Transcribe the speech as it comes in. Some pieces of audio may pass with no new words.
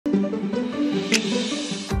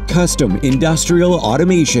Custom industrial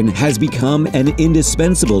automation has become an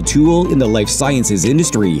indispensable tool in the life sciences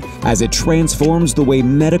industry as it transforms the way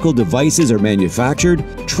medical devices are manufactured,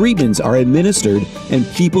 treatments are administered, and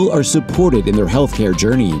people are supported in their healthcare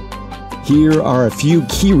journey. Here are a few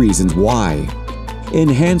key reasons why.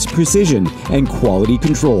 Enhanced precision and quality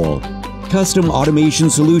control. Custom automation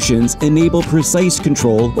solutions enable precise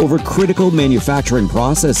control over critical manufacturing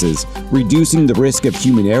processes, reducing the risk of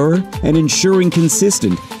human error and ensuring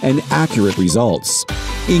consistent and accurate results.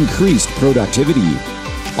 Increased productivity.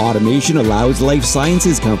 Automation allows life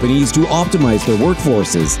sciences companies to optimize their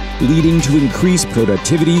workforces, leading to increased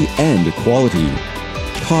productivity and quality.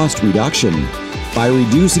 Cost reduction. By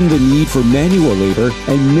reducing the need for manual labor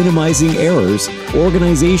and minimizing errors,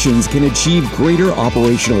 organizations can achieve greater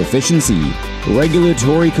operational efficiency,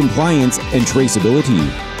 regulatory compliance, and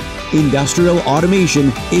traceability. Industrial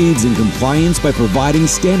automation aids in compliance by providing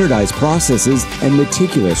standardized processes and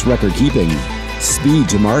meticulous record-keeping. Speed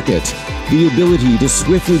to market. The ability to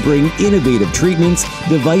swiftly bring innovative treatments,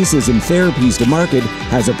 devices, and therapies to market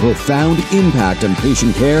has a profound impact on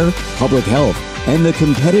patient care, public health, and the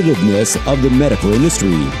competitiveness of the medical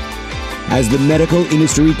industry. As the medical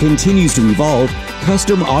industry continues to evolve,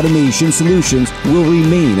 custom automation solutions will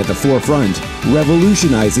remain at the forefront,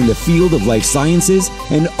 revolutionizing the field of life sciences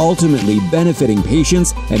and ultimately benefiting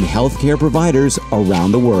patients and healthcare providers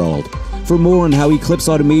around the world. For more on how Eclipse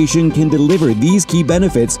Automation can deliver these key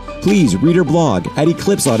benefits, please read our blog at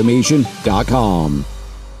eclipseautomation.com.